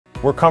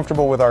We're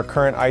comfortable with our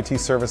current IT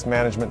service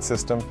management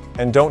system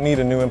and don't need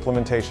a new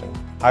implementation.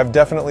 I've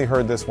definitely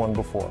heard this one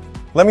before.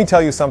 Let me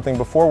tell you something,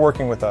 before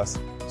working with us,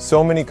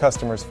 so many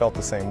customers felt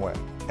the same way.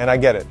 And I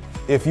get it.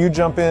 If you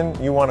jump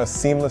in, you want a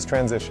seamless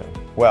transition.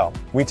 Well,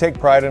 we take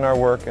pride in our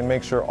work and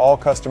make sure all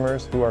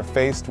customers who are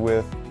faced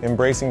with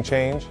embracing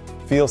change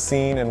feel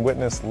seen and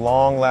witness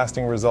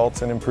long-lasting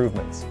results and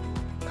improvements.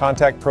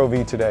 Contact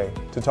Pro-V today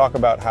to talk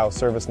about how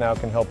ServiceNow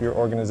can help your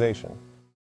organization.